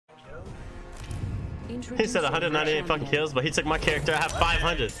He said 198 fucking kills, but he took my character. I have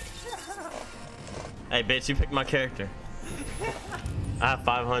 500. Hey, bitch, you picked my character. I have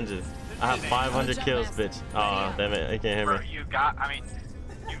 500. I have 500 kills, bitch. Oh, damn it, you can't hear me. Bro, you've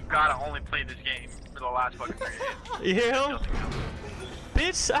gotta only play this game for the last fucking 3 days. You hear him?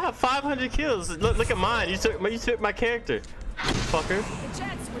 Bitch, I have 500 kills. Look at mine. You took my character, fucker. The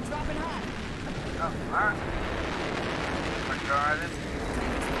jets, we're dropping high. Oh, alright. Let's go right in.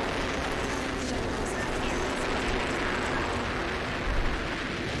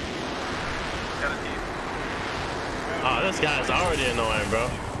 Got a team. Oh, this guy's already annoying, bro.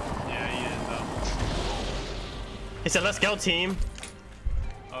 Yeah, he is though. He said, "Let's go, team."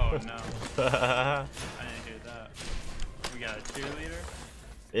 Oh no. I didn't hear that. We got a cheerleader.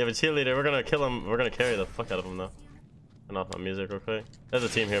 We have a cheerleader. We're gonna kill him. We're gonna carry the fuck out of him though. Turn off my music real quick. There's a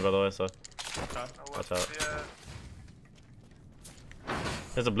team here, by the way, so watch out.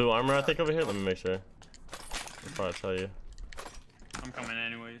 There's a blue armor, I think, over here. Let me make sure. I'll probably tell you. I'm coming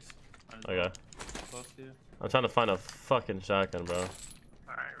anyways. Okay. Close to you. I'm trying to find a fucking shotgun, bro. Alright,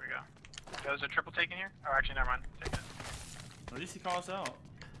 here we go. There's a triple taken here? Oh, actually, never mind. Take it. At least he calls out.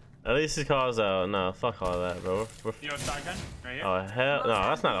 At least he calls out. No, fuck all that, bro. You know, shotgun right here. Oh hell, no,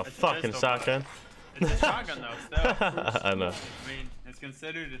 that's not a fucking shotgun. It's a shotgun though. Still. I know. I mean, it's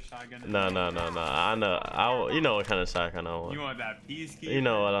considered a shotgun. No. I know. You know what kind of shotgun I want. You want that peacekeeper? You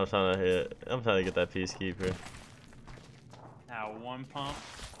know what I'm trying to hit. I'm trying to get that peacekeeper. Now one pump.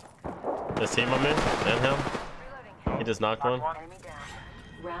 This team on me and him. He just knocked one.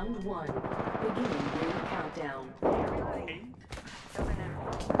 Round 1. Beginning ring countdown. Hey.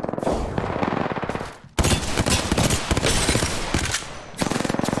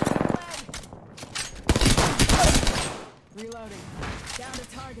 Reloading. Down to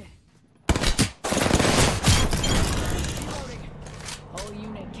target. Reloading. Whole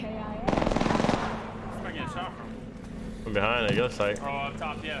unit KIA. Where am I getting shot from? From behind, I guess, like Oh, up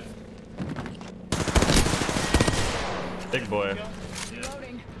top, yeah. big boy.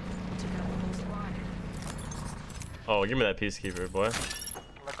 Reloading. Oh, give me that peacekeeper, boy.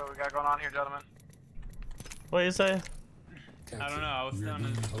 Look what we got going on here, gentlemen. What you say? I don't know. I was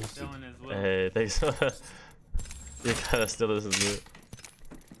still in his lip. Hey, thanks. You kind of still isn't it.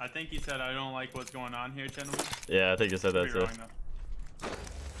 I think he said, "I don't like what's going on here, gentlemen." Yeah, I think you said that Could be too. wrong, though.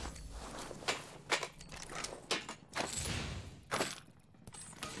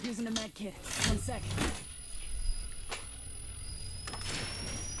 Using a med kit. 1 sec.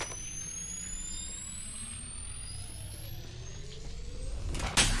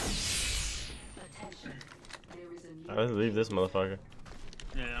 Let's leave this motherfucker.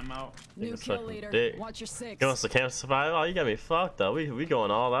 Yeah, I'm out. New suck kill leader. dick. Watch your 6. He wants to camp survive. Oh, you got me fucked up. We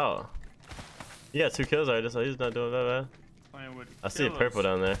going all out. You got 2 kills already, so he's not doing that bad. Playing with I see a killers. purple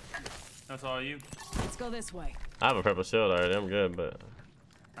down there. That's all you. Let's go this way. I have a purple shield already. I'm good, but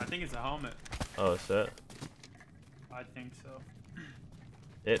I think it's a helmet. oh shit, I think so.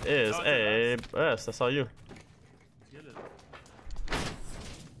 it is Oh, a it's yes. That's all you. Get it.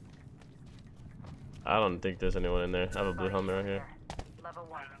 I don't think there's anyone in there. I have a blue helmet right here. Level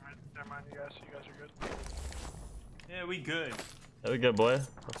 1. Never mind, you guys are good. Yeah, we good. That we good, boy.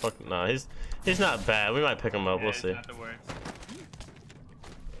 Oh, fuck, nah, he's not bad. We might pick him up. Yeah, We'll it's see. not the worst.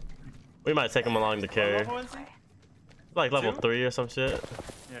 We might take him along the What carrier. level is he? Like level 2? 3 or some shit.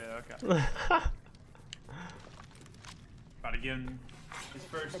 Yeah, okay. About to give him his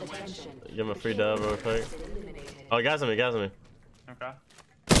first win. Give him a free dub real quick. Oh, he got me. Okay.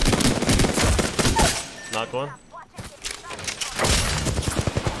 Knock one.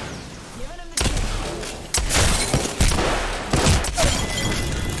 Giving him the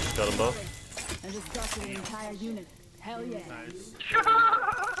Got them both. kill. I just dusted the entire unit. Hell yeah. Nice.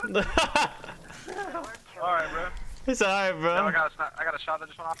 Alright, bro. He said, alright, Yo, bro. I got a shot that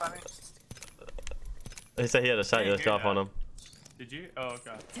just went off at me. He said he had a shotgun hear drop on that. him. Did you? Oh,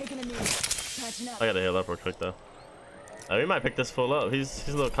 okay. Taking a knee. Patching up. I gotta heal up real quick though. We might pick this fool up. He's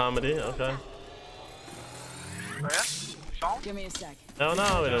a little comedy. Okay. Oh yeah? You saw him? Give me a sec. No,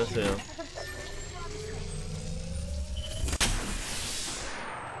 we don't see him.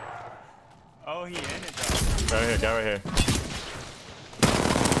 Oh, he in it though. Right here, guy right here.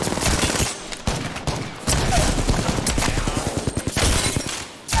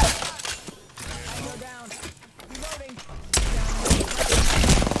 Go down. Reloading.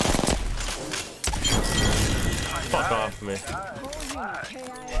 Fuck off me. Whole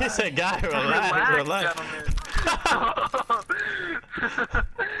unit KIA. He said, "Guy, relax."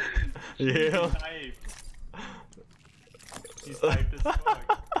 Yeah. Hype. He's hyped as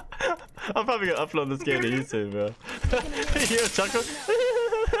fuck. I'm probably gonna upload this game to YouTube, bro. You hear a chuckle?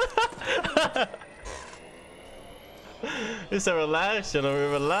 He said relax, you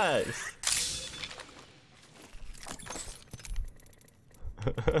know, relax.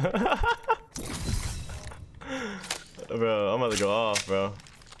 Bro, I'm about to go off, bro.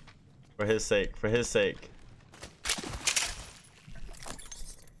 For his sake, for his sake.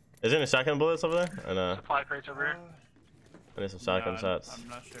 Is there any shotgun bullets over there? Or no? Supply crates over here. I need some shotgun shots. I'm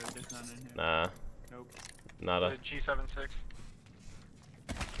not sure. There's none in here. Nah, Nope. nada. The G76.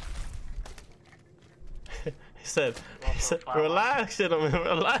 He said, relax, gentlemen,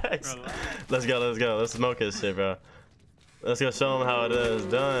 relax. Relax. Let's go, let's go. Let's smoke this shit, bro. Let's go show him how it is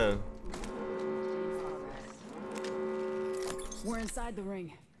done. We're inside the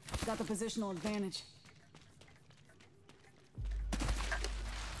ring. Got the positional advantage.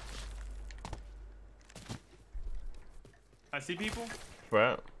 I see people.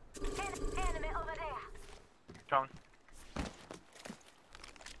 Right. Coming.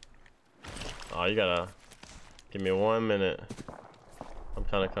 Oh, you gotta give me 1 minute. I'm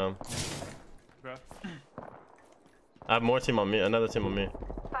trying to come. Bro. I have more team on me, another team on me.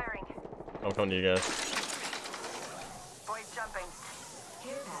 Firing. I'm coming to you guys. Boys jumping.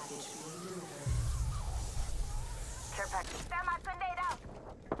 Care package being delivered. Care package. Stand my grenade out.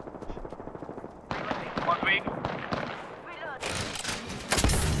 One week. Reload.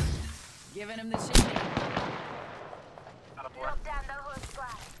 Giving him the shit. Not a boy. Look down the whole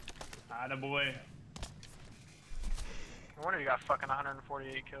squad. Attaboy. No wonder you got fucking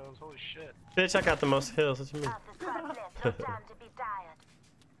 148 kills. Holy shit. Bitch, I got the most kills. What you mean? Half the squad left. No time to be tired.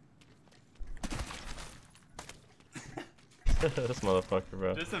 This motherfucker,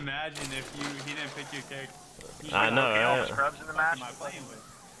 bro. Just imagine if he didn't pick your character. I know, Okay, all the right? scrubs in the match. Am I playing with?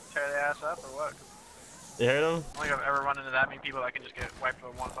 Tear the ass up or what? You heard him? I don't think I've ever run into that many people that can just get wiped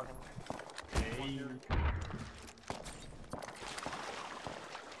with one fucking. Hey.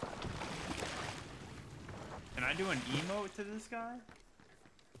 Can I do an emote to this guy?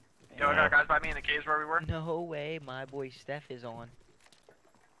 Yo, I got guys by me in the caves where we were. No way, my boy Steph is on.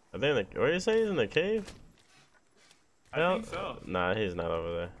 I think in the, where you say he's in the cave? I think so. Nah, he's not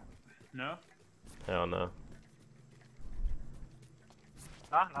over there. No? Hell no.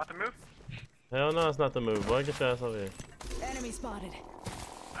 Nah, not the move. Hell no, it's not the move. Boy, get your ass over here. Enemy spotted.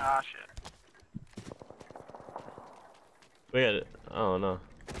 Ah, shit. We got it. I don't know.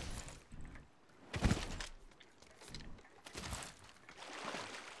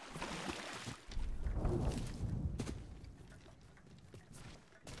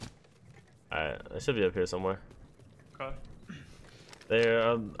 Alright, it should be up here somewhere. Okay. They're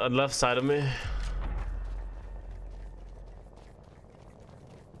on the left side of me.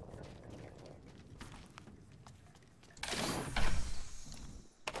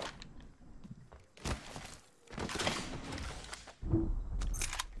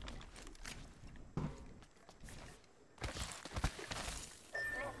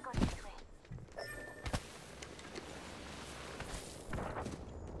 Let's go this way.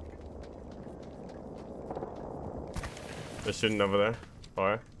 They're shooting over there.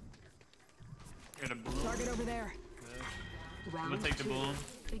 Far. Got a balloon. Target over there. I'm gonna take the balloon.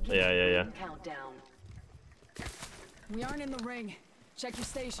 Yeah. Countdown. We aren't in the ring. Check your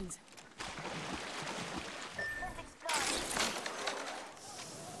stations. Let's explore.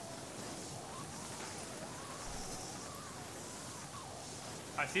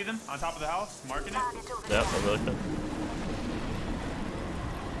 I see them on top of the house, marking it. Target over Yep, there. I'm looking.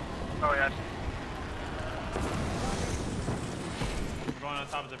 Oh, yes. We're going on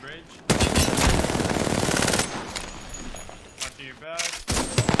top of the bridge. Watching your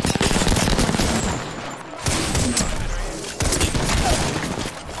back.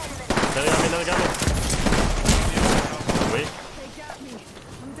 Another got me. Wait. They got me.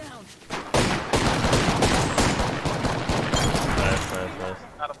 I'm down. Nice.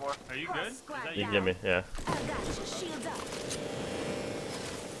 Not a boy. Are you good? Is that You you? can get me, yeah. I got you. Shields up.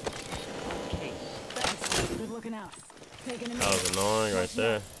 Okay. Thanks. Good looking out. Taking him That was annoying right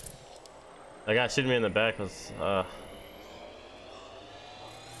there. That guy shooting me in the back was,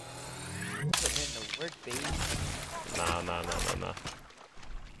 Putting in the work, baby. nah.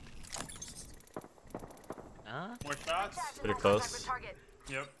 Huh? More shots? Pretty close. Target.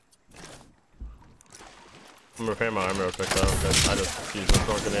 Yep. I'm repairing my armor real quick though, because I just used a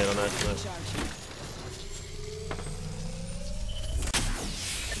storm grenade on accident. charge.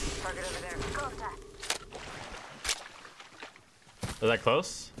 Target over there. Contact. Is that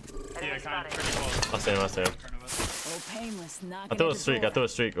close? Yeah, Enemy kind of spotted. pretty close. I'll see him. In front of us. Oh, painless. Knocking I threw at a the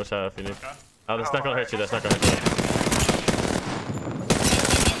streak. door. Watch out if you need. Okay. Oh, that's not gonna hurt you. That's not gonna hurt you.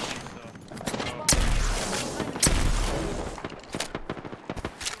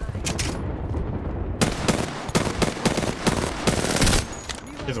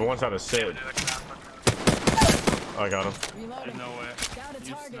 He's one shot of shit. Oh, I got him. Reloading. There's no way. Got a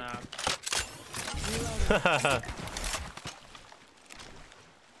You target. snap. Reloading.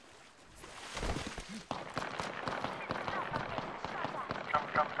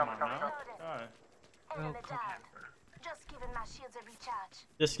 Come. Come on, God. Enemy down. Just giving my shields a recharge.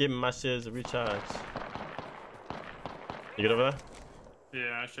 Just give me my shields a recharge. You get over there?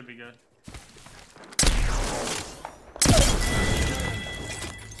 Yeah, I should be good.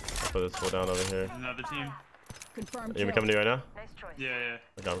 Put this fool down over here. There's another team. Confirmed You kill. coming to you right now? Nice choice. Yeah.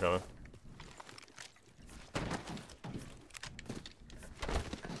 Okay, I'm coming.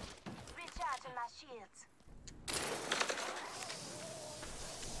 Recharging my shields.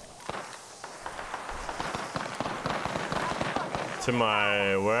 To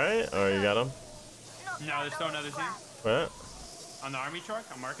my right? Or you got him? No, there's still another team. Where? On the army truck,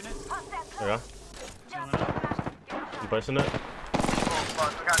 I'm marking it. Okay. I'm pushing it. Oh,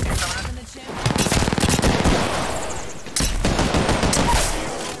 fuck. We got a team coming In the channel.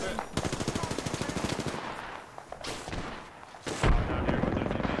 Oh, down here with their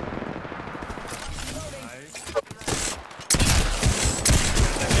teammate. Nice.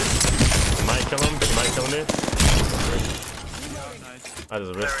 Might kill him. Might kill me. Nice. I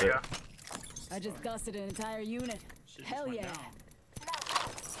just in. risked There we it. go. I just gusted an entire unit. Shit just Hell went yeah. down.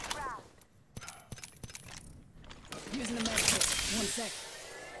 Using the med kit. 1 sec.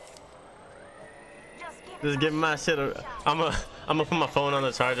 Just give my shit a. I'ma put my phone on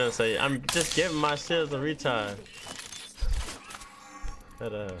the charger and say, I'm just giving my shit a recharge.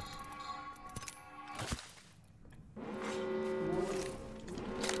 That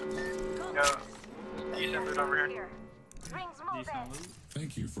Yo, decent loot over here. Rings Decent moving. loot.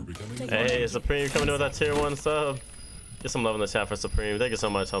 Thank you for becoming Hey, Supreme coming in with that tier 1 sub. Get some love in the chat for Supreme. Thank you so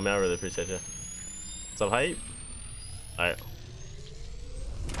much, homie. I really appreciate you. What's up, hype? Alright.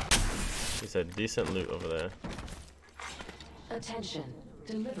 He said decent loot over there. Attention.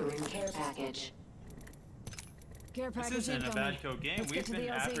 Delivering care package. Care This package isn't a incoming. bad kill game. Let's get We've to been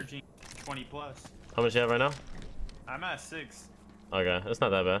the LZ. averaging 20 plus. How much you have right now? I'm at 6. Okay, it's not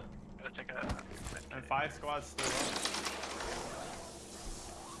that bad. Gotta take a. And 5 squads still up.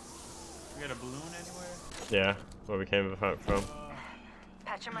 We got a balloon anywhere? Yeah, where we came from.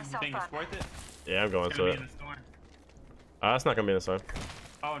 Patching You myself think it's up. worth it? Yeah, I'm going It's to gonna it. be in the storm. It's not gonna be in the storm.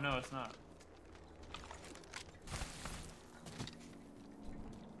 Oh no, it's not.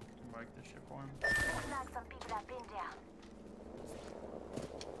 Mark this shit for him. Snag some people that been down.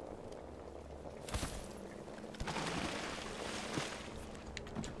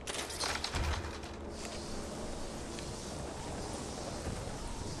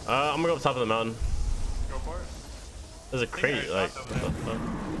 I'm gonna go up top of the mountain. Go for it. There's a crate, there's like, shots what over the fuck?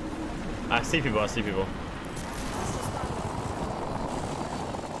 I see people, I see people.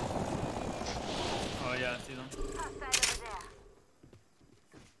 Oh yeah, I see them. Hostile over there.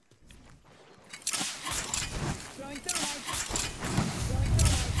 Throwing thermite.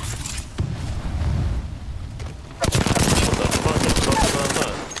 What the fuck is going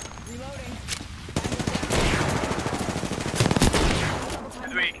on? Reloading.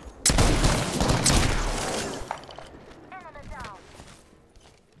 It's weak. Enemy down.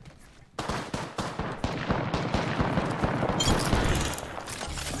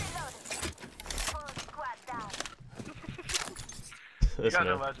 Reloading. Full squad down. You This guys are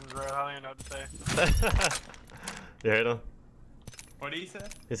man. legends, bro. I don't even know what to say. You heard him? What did he say?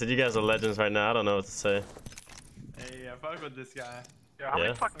 He said, you guys are legends right now. I don't know what to say. Hey, I fuck with this guy. Yo, how Yeah.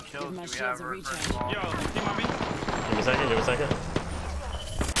 many fucking kills Give my do we shields have? a for recharge. small? Yo, team on me. Give me a second, give me a second.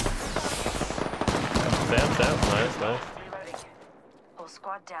 Stab, stab. Nice, nice. Reloading. Whole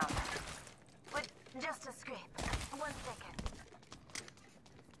squad down. With just a scrape. 1 second.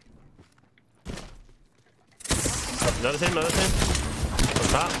 Another team, another team. On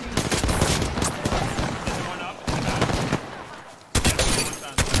top. There's one up. One's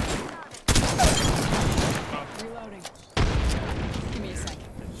down. Reloading. Give me a second.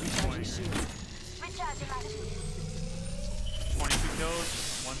 Recharging shields. Recharging my shield. 22 kills.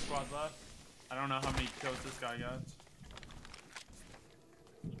 1 squad left. I don't know how many kills this guy got.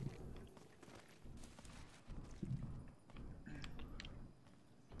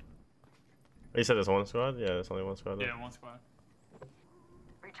 You said there's one squad? Yeah, there's only one squad. Yeah, 1 squad.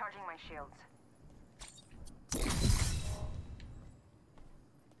 Recharging my shields.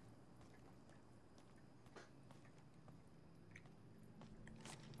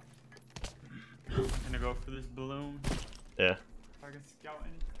 Gonna go for this balloon. Yeah. Target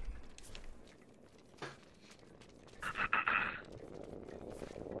scouting.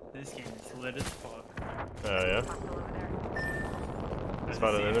 This game is lit as fuck. Oh, yeah. Hostile over there.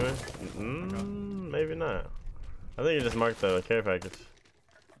 Spot an enemy? Maybe not. I think you just marked the care package.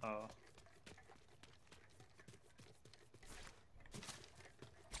 Oh.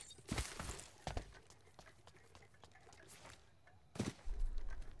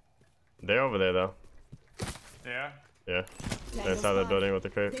 They're over there though. Yeah. Yeah. Tango They're inside the spotted. building with the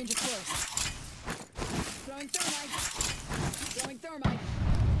crate. Danger close. Throwing thermite. Throwing thermite.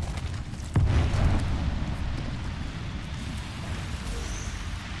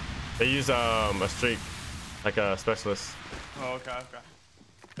 They use a streak, like a specialist. Oh, okay, okay.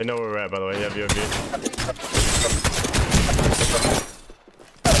 They know where we're at, by the way. You have UAV.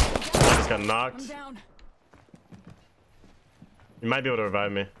 I just got I'm knocked. down. You might be able to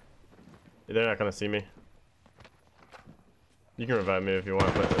revive me. They're not gonna see me. You can revive me if you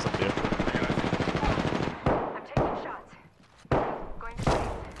want, but it's up to you. I'm taking shots. Going to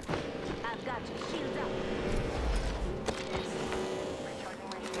save. I've got you. Shields up. Recharging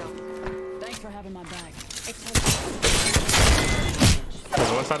my shields. Thanks for having my back.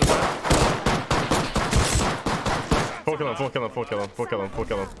 There's one side of side. Full kill him, full kill him, full kill him, full kill him, full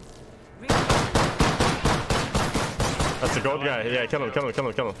kill him. That's the gold guy. Yeah, kill him, kill him, kill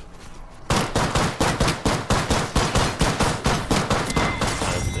him, kill him.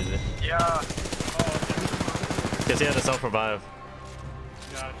 That's easy. Yeah. Guess he had to self-revive.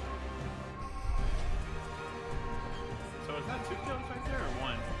 Gotcha. So is that 2 kills right there or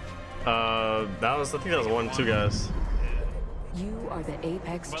 1? That was, I think that was 1, 2 guys. You are the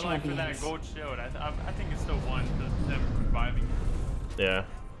Apex But like for that champions. gold shield, I think it's still 1 because them reviving. Yeah.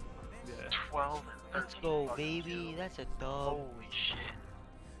 Yeah. 12 and 13. Let's go, baby. That's a dub. Holy shit.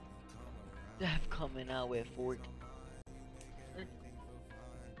 Def coming out with 14.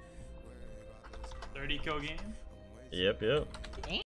 30 kill game? Yep, yep.